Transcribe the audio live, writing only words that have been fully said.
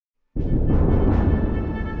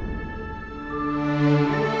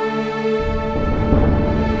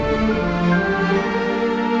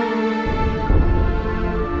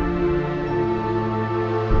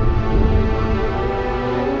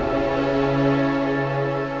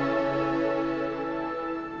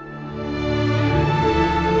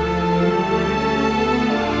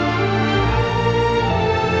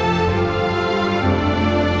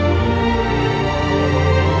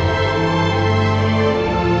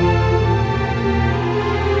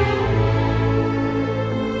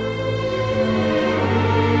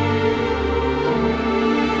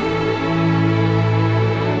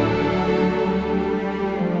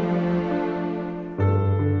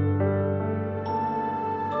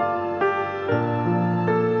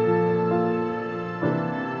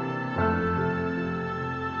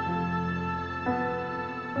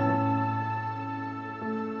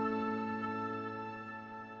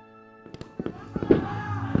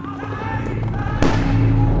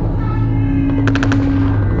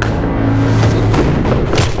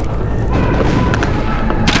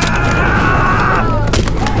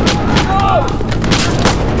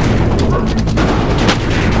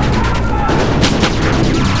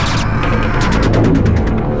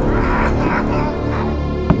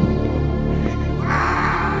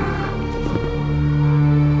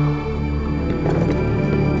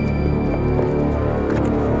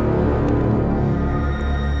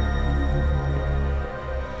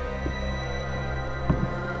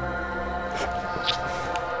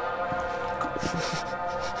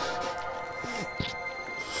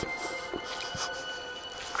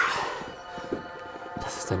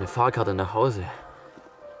Fahrkarte nach Hause.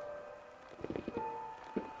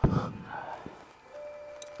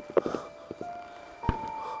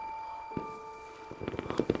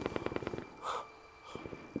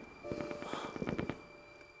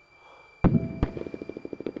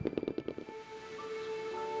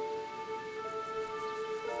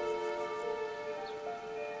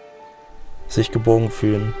 Sich geborgen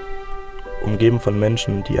fühlen, umgeben von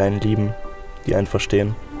Menschen, die einen lieben, die einen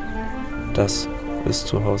verstehen. Das ist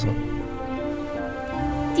zu Hause.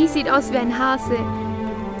 Die sieht aus wie ein Hase.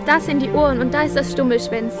 Das sind die Ohren und da ist das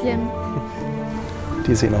Stummelschwänzchen.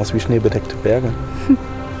 Die sehen aus wie schneebedeckte Berge.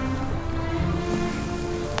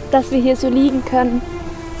 Dass wir hier so liegen können,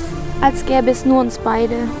 als gäbe es nur uns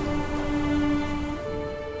beide.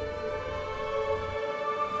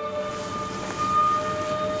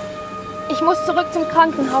 Ich muss zurück zum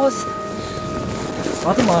Krankenhaus.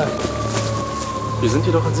 Warte mal. Wir sind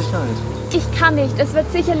hier doch in Sicherheit. Ich kann nicht. Es wird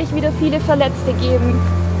sicherlich wieder viele Verletzte geben.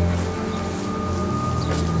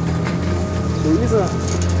 Luisa.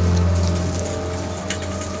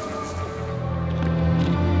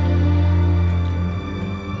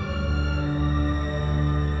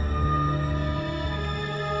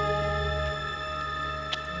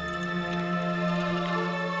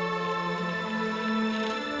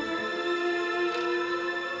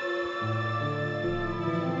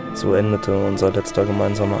 So endete unser letzter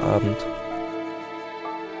gemeinsamer Abend.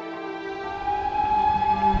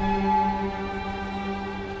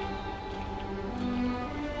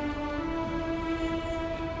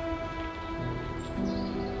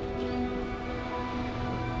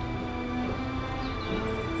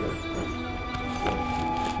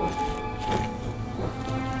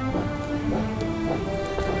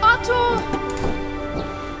 Otto!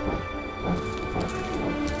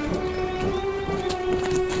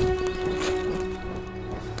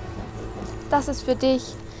 Das ist für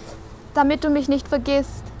dich, damit du mich nicht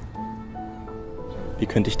vergisst. Wie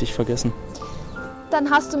könnte ich dich vergessen?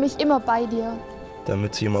 Dann hast du mich immer bei dir.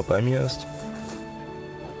 Damit sie immer bei mir ist?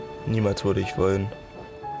 Niemals würde ich wollen,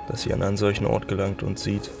 dass sie an einen solchen Ort gelangt und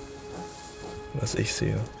sieht, was ich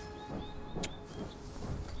sehe.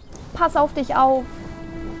 Pass auf dich auf.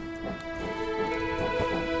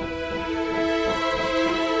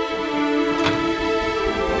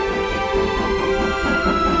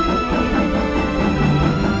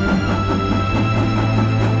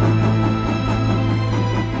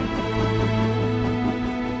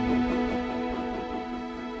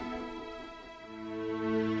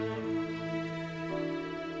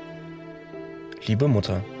 Liebe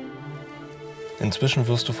Mutter, inzwischen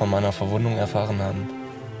wirst du von meiner Verwundung erfahren haben.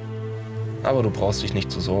 Aber du brauchst dich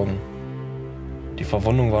nicht zu sorgen. Die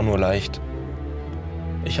Verwundung war nur leicht.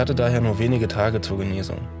 Ich hatte daher nur wenige Tage zur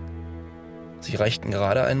Genesung. Sie reichten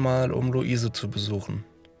gerade einmal, um Luise zu besuchen.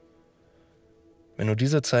 Wenn du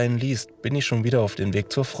diese Zeilen liest, bin ich schon wieder auf dem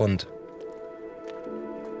Weg zur Front.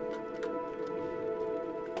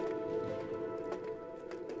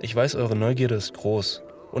 Ich weiß, eure Neugierde ist groß.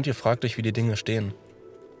 Und ihr fragt euch, wie die Dinge stehen.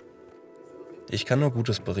 Ich kann nur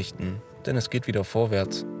Gutes berichten, denn es geht wieder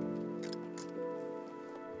vorwärts.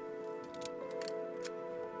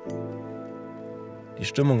 Die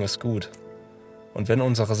Stimmung ist gut. Und wenn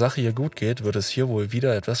unsere Sache hier gut geht, wird es hier wohl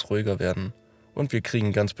wieder etwas ruhiger werden. Und wir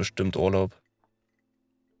kriegen ganz bestimmt Urlaub.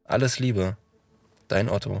 Alles Liebe, dein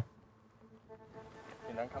Otto.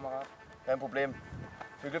 Vielen Dank, Kamerad. Kein Problem.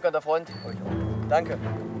 Viel Glück an der Front. Euch auch. Danke.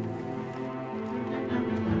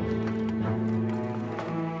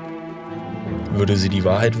 Würde sie die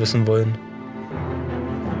Wahrheit wissen wollen?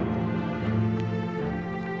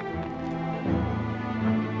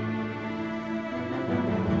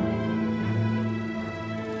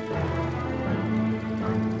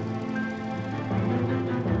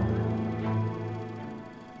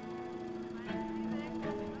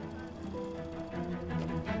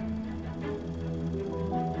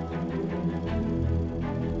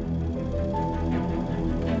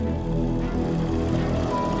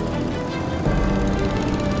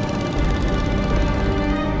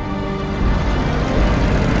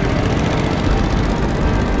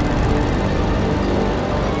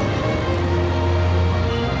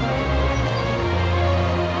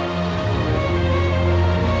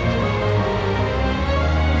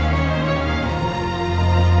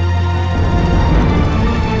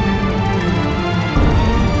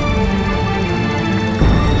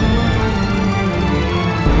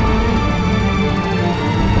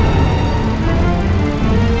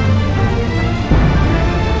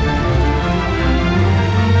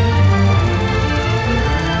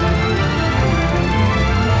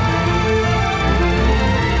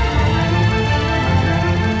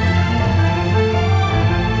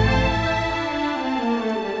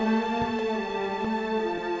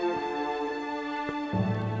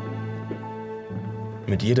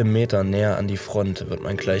 Mit jedem Meter näher an die Front wird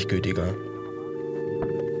man gleichgültiger.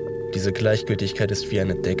 Diese Gleichgültigkeit ist wie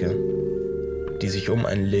eine Decke, die sich um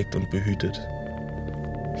einen legt und behütet,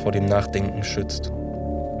 vor dem Nachdenken schützt.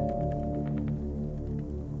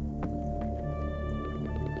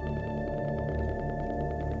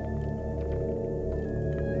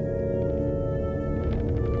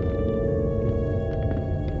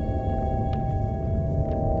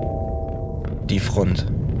 Die Front.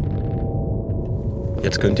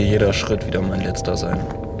 Jetzt könnte jeder Schritt wieder mein letzter sein.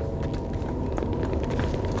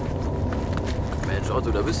 Mensch, Otto,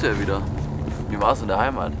 da bist du ja wieder. Wie war's in der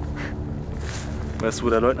Heimat? Weißt du, wo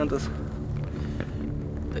der Leutnant ist?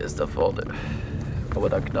 Der ist da vorne. Aber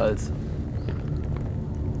da knallt's.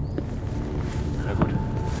 Na gut.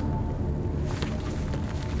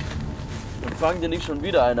 Und fangen dir nicht schon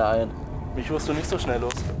wieder eine ein. Mich wirst du nicht so schnell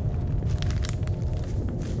los.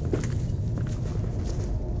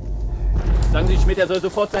 Sagen Sie Schmidt, er soll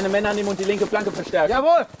sofort seine Männer nehmen und die linke Flanke verstärken.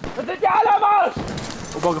 Jawohl! Dann sind wir alle am Arsch!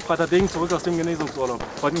 Obergefreiter Degen zurück aus dem Genesungsurlaub.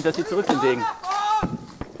 Freut mich, dass Sie zurück sind, Degen.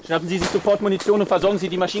 Schnappen Sie sich sofort Munition und versorgen Sie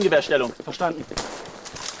die Maschinengewehrstellung. Verstanden.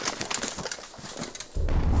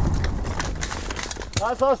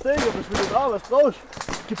 Was hast du, Degen? Bist du wieder da? Was brauchst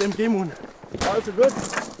du? Gib MG-Mun. Also gut.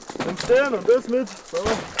 Nimm stehen und das mit. So.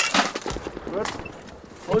 Gut.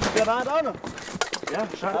 Holst du gerade auch noch? Ja,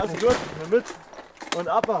 schade. Also gut, nimm mit. Und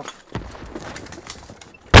ab.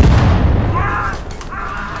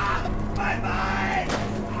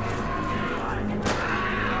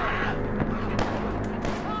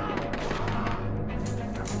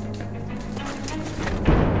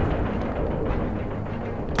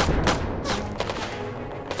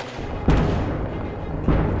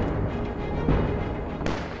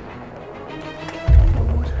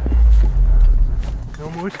 Nur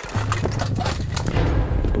Mut.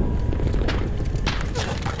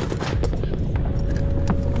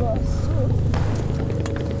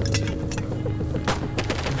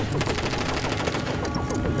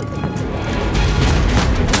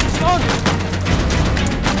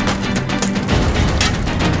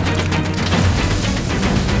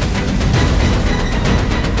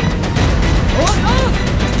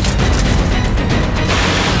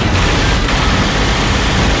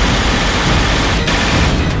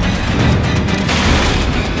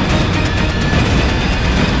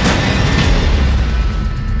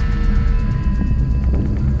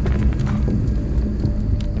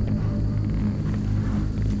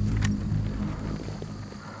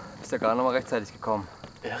 Ist ja gerade noch mal rechtzeitig gekommen.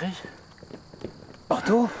 Erich?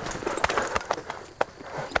 Otto?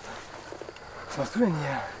 Was machst du denn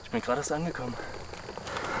hier? Ich bin gerade erst angekommen.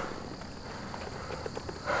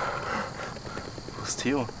 Wo ist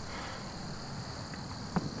Theo?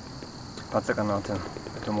 Panzergranate.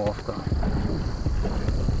 Kameraden.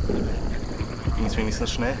 Ging es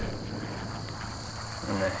wenigstens schnell?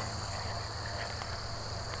 Nee.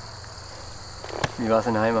 Wie war's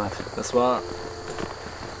in der Heimat? Das war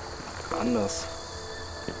anders.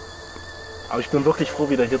 Aber ich bin wirklich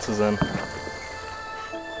froh, wieder hier zu sein.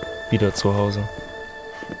 Wieder zu Hause.